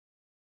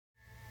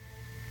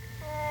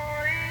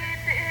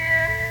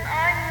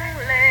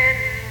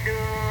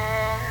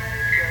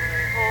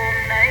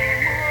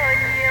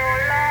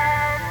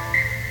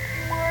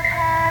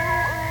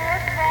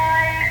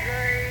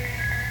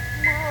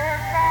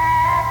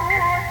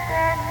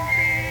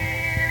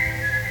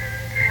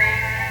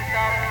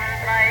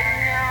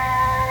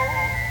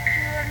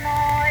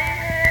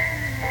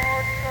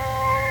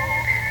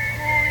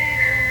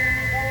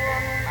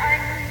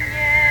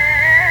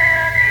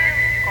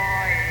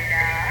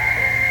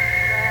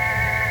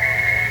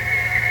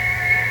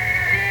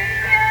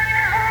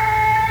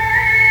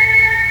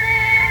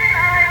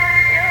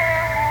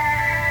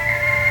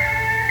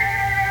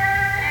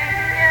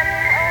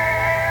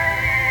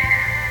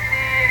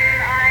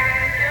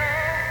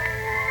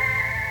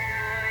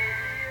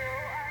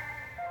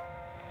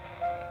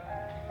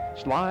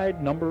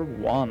Slide number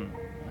 1.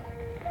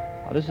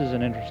 This is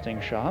an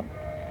interesting shot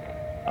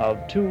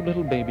of two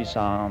little baby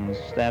Sams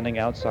standing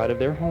outside of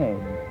their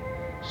home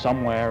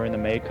somewhere in the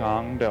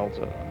Mekong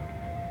Delta.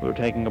 We were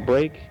taking a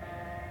break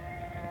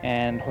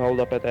and hauled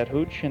up at that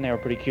hooch, and they were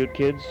pretty cute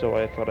kids, so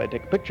I thought I'd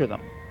take a picture of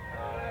them.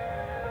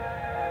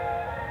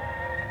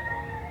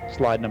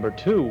 Slide number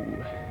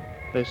 2.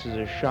 This is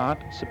a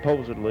shot,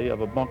 supposedly,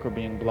 of a bunker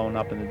being blown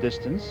up in the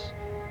distance.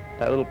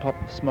 That little puff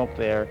of smoke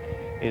there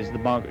is the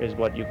bunker, is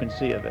what you can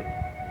see of it.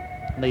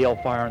 They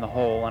yelled fire in the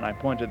hole, and I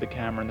pointed the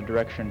camera in the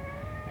direction,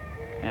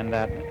 and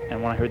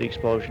when I heard the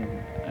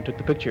explosion, I took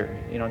the picture.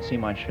 You don't see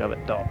much of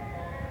it, though.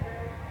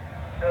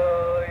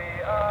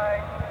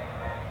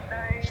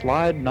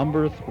 Slide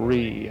number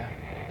 3.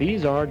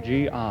 These are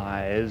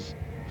GIs,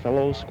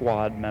 fellow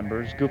squad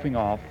members goofing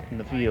off in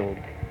the field.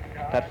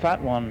 That fat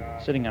one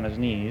sitting on his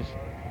knees,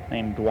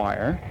 named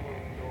Dwyer,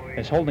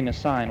 is holding a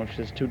sign which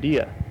says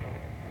Tudia,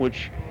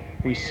 which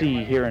we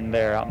see here and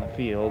there out in the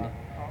field.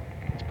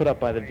 It's put up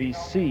by the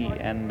VC,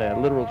 and the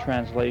literal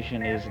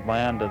translation is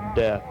Land of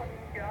Death.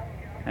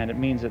 And it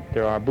means that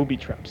there are booby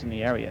traps in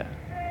the area.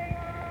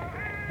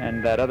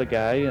 And that other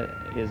guy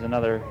is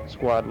another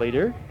squad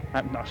member,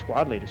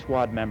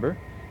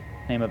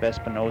 name of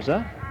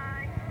Espinoza,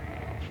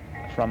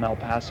 from El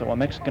Paso, a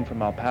Mexican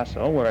from El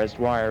Paso, whereas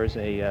Dwyer is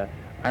a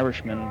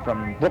Irishman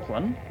from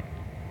Brooklyn.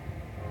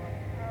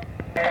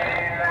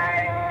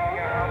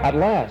 At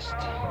last,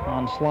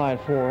 on slide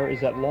 4,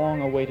 is that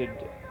long-awaited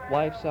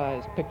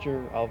life-size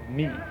picture of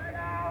me.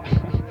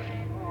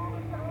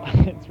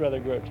 It's rather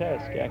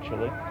grotesque,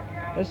 actually.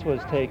 This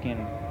was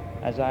taken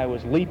as I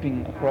was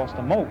leaping across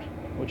the moat,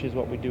 which is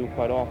what we do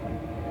quite often.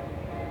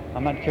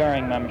 I'm not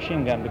carrying my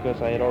machine gun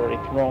because I had already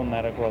thrown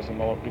that across the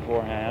moat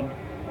beforehand,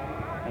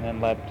 and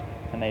then leapt,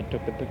 and they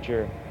took the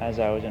picture as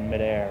I was in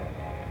midair.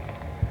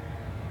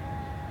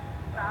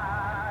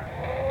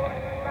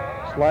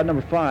 Slide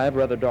number 5,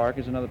 rather dark,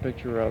 is another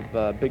picture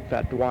of Big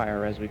Fat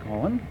Dwyer, as we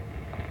call him.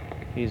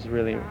 He's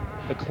really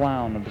the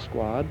clown of the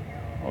squad,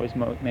 always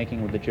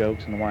making with the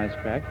jokes and the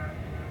wisecrack.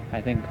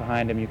 I think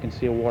behind him you can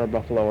see a water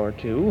buffalo or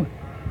two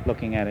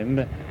looking at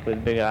him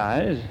with big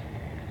eyes.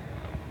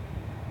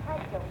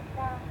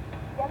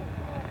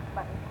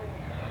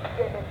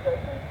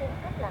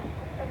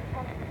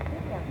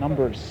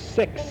 Number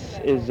 6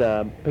 is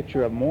a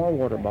picture of more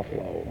water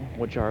buffalo,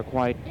 which are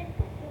quite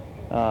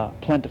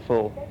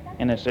plentiful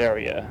in this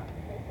area.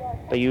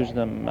 They use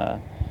them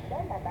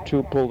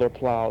to pull their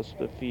plows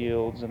to the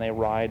fields, and they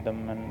ride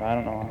them, and I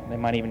don't know, they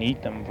might even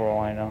eat them for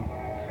all I know.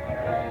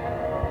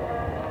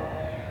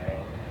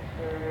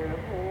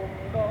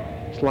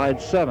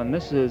 Slide 7.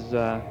 This is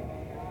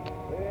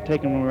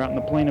taken when we were out in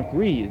the plain of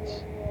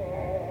reeds.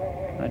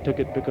 I took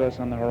it because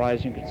on the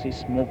horizon you could see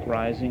smoke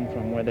rising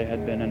from where there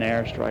had been an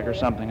airstrike or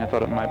something. I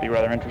thought it might be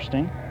rather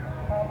interesting.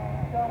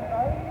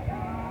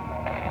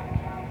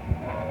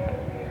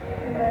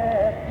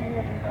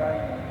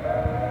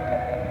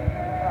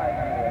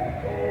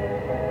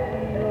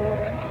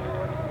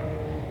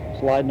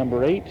 Slide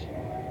number 8. This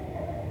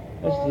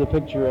is a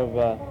picture of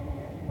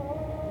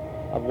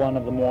one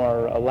of the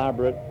more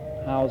elaborate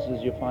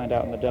houses you find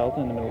out in the Delta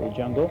in the middle of the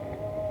jungle,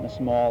 and a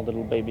small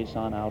little baby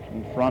son out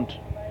in front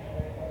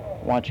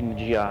watching the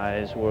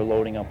GIs who were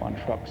loading up on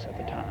trucks at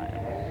the time.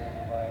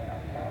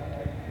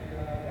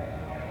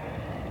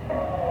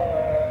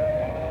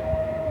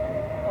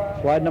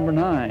 Slide number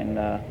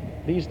 9.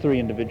 These 3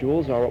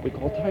 individuals are what we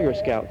call Tiger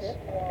Scouts.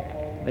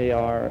 They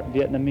are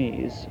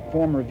Vietnamese,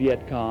 former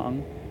Viet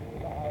Cong,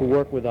 who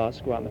work with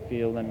us, go out in the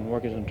field and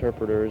work as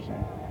interpreters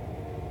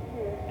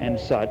and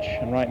such.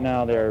 And right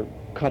now they're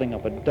cutting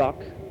up a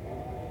duck,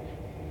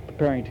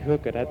 preparing to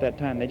cook it. At that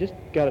time, they just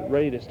got it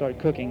ready to start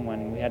cooking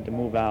when we had to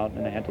move out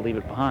and they had to leave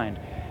it behind.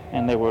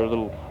 And they were a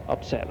little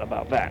upset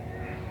about that.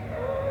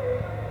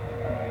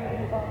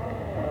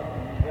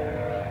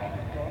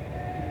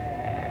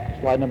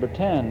 Slide number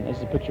 10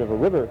 is a picture of a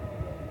river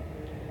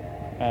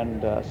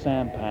and a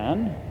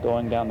sampan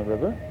going down the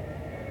river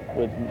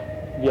with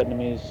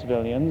Vietnamese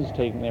civilians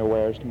taking their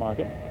wares to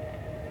market,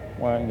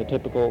 wearing the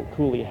typical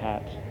coolie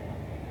hat.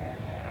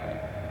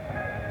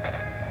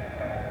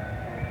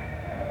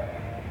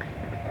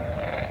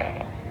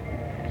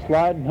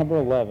 Slide number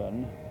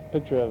 11,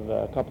 picture of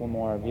a couple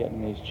more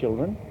Vietnamese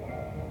children,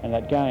 and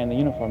that guy in the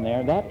uniform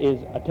there, that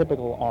is a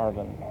typical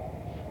ARVN,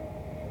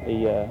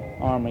 the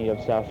Army of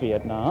South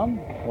Vietnam,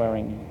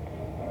 wearing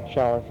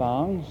shower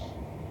thongs,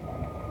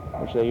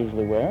 which they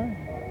usually wear.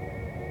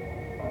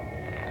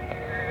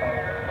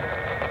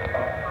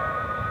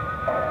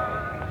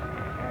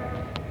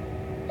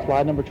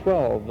 Slide number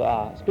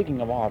 12,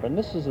 speaking of ARVN,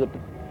 this is the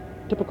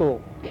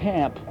typical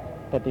camp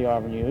that the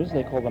ARVN use.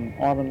 They call them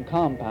ARVN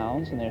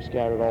compounds, and they're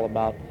scattered all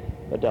about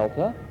the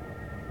Delta.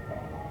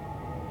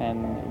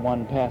 And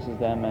one passes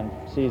them and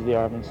sees the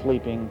ARVN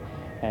sleeping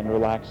and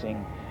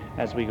relaxing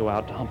as we go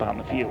out to hump out in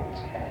the fields.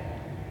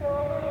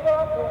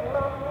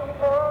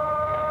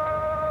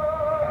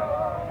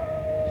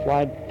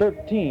 Slide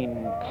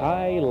 13,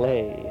 Kai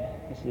Lei.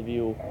 This is a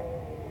view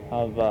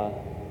of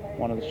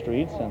one of the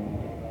streets, and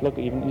look,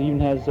 it even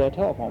has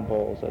telephone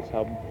poles. That's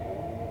how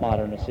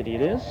modern a city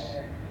it is.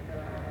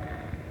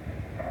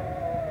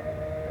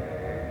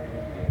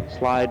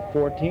 Slide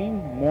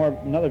 14,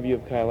 another view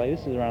of Kai Lay.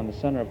 This is around the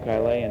center of Kai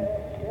Lay, and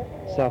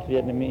South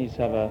Vietnamese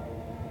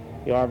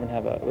the Arvin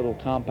have a little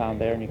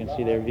compound there, and you can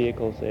see their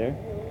vehicles there,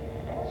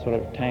 sort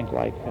of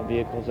tank-like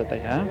vehicles that they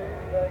have.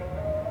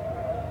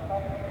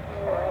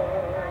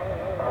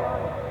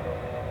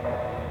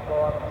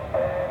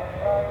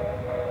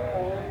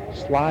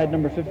 Slide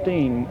number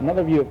 15,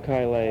 another view of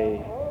Kai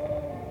Lay.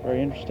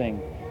 Very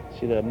interesting.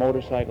 See the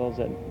motorcycles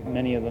that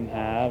many of them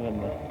have,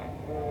 and the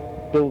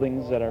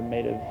buildings that are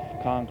made of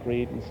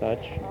concrete and such.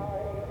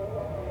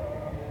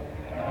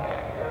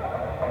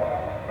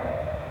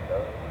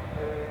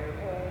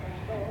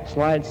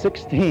 Slide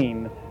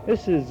 16.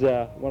 This is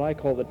what I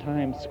call the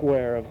Times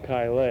Square of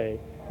Kai Lay.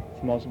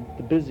 It's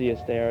the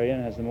busiest area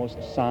and has the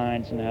most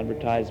signs and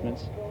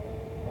advertisements.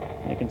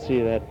 You can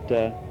see that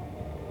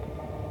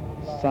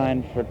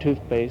sign for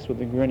toothpaste with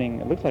the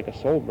grinning. It looks like a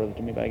soul brother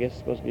to me, but I guess it's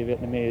supposed to be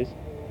Vietnamese.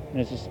 And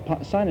there's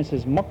a sign that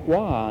says Muc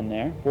Wa on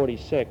there,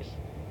 46.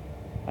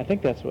 I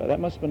think that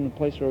must have been the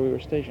place where we were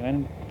stationed.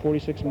 And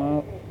 46,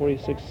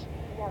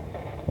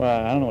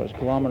 well, I don't know, it's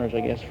kilometers,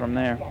 I guess, from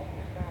there.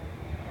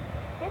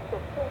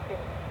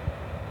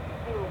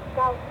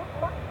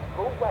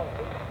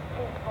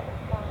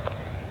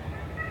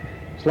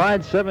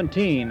 Slide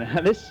 17.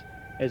 This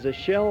is a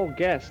Shell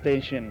gas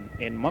station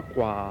in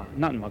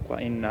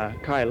in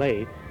Kai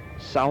Lay,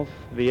 South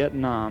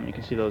Vietnam. You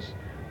can see those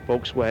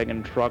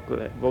Volkswagen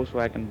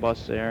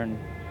bus there, and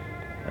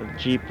a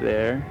Jeep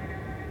there,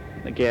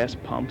 the gas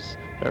pumps.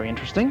 Very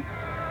interesting.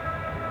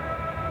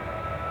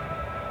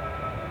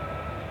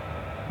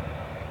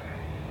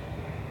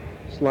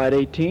 Slide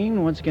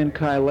 18, once again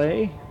Kai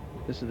Lay.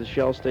 This is the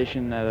Shell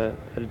station at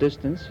a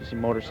distance. You see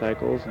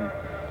motorcycles and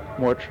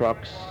more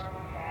trucks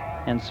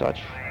and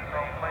such.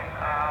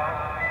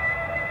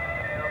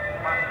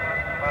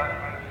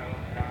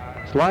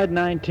 Slide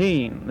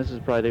 19. This is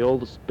probably the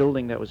oldest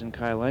building that was in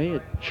Kai Lay,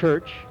 a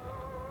church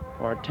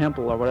or a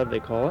temple or whatever they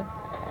call it.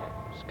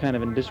 It's kind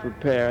of in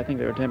disrepair. I think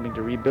they were attempting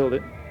to rebuild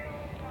it.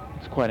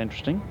 It's quite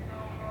interesting.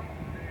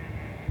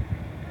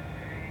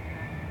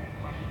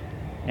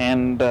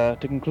 And to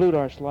conclude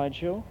our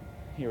slideshow,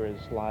 here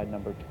is slide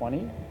number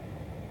 20,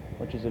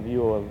 which is a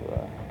view of,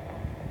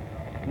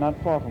 not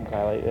far from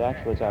Kai Lay,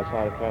 actually it's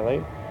outside of Kai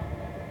Lay,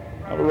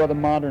 a rather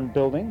modern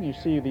building. You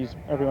see these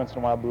every once in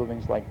a while,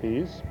 buildings like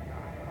these.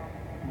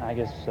 I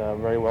guess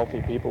very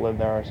wealthy people live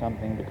there or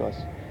something, because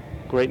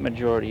a great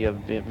majority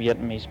of the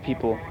Vietnamese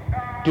people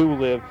do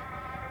live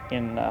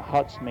in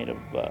huts made of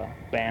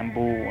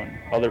bamboo and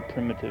other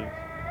primitive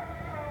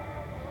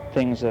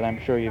things that I'm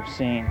sure you've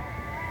seen.